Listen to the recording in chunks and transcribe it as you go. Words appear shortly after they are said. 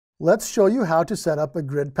Let's show you how to set up a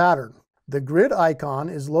grid pattern. The grid icon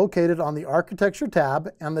is located on the Architecture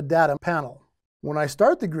tab and the Data panel. When I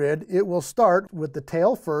start the grid, it will start with the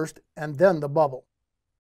tail first and then the bubble.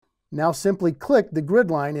 Now simply click the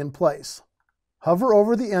grid line in place. Hover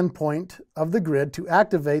over the endpoint of the grid to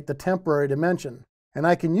activate the temporary dimension, and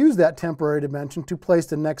I can use that temporary dimension to place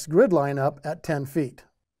the next grid line up at 10 feet.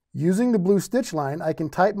 Using the blue stitch line, I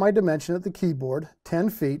can type my dimension at the keyboard,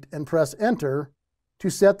 10 feet, and press Enter to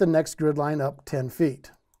set the next grid line up 10 feet.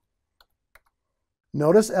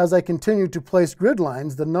 Notice as I continue to place grid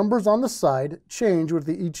lines, the numbers on the side change with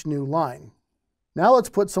each new line. Now let's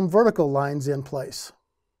put some vertical lines in place.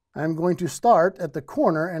 I'm going to start at the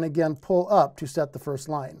corner and again pull up to set the first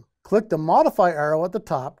line. Click the Modify arrow at the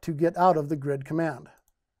top to get out of the grid command.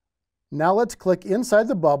 Now let's click inside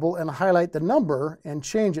the bubble and highlight the number and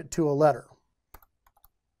change it to a letter.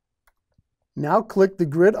 Now click the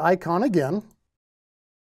grid icon again.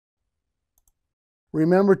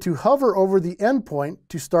 Remember to hover over the endpoint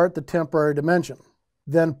to start the temporary dimension.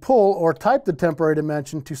 Then pull or type the temporary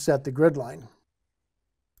dimension to set the grid line.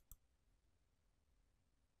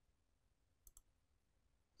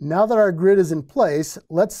 Now that our grid is in place,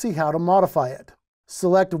 let's see how to modify it.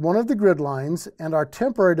 Select one of the grid lines and our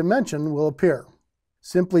temporary dimension will appear.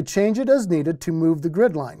 Simply change it as needed to move the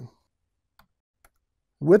grid line.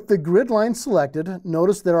 With the grid line selected,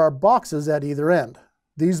 notice there are boxes at either end.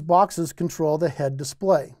 These boxes control the head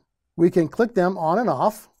display. We can click them on and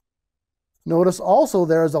off. Notice also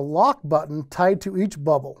there is a lock button tied to each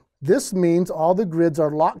bubble. This means all the grids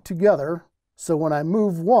are locked together, so when I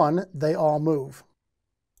move one, they all move.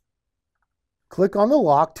 Click on the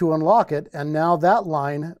lock to unlock it, and now that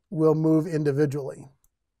line will move individually.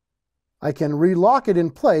 I can relock it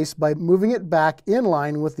in place by moving it back in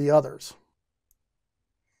line with the others.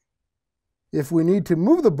 If we need to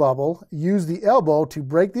move the bubble, use the elbow to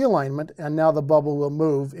break the alignment, and now the bubble will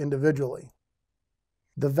move individually.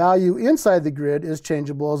 The value inside the grid is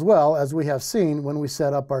changeable as well, as we have seen when we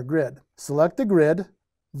set up our grid. Select the grid,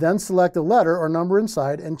 then select a letter or number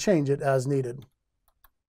inside and change it as needed.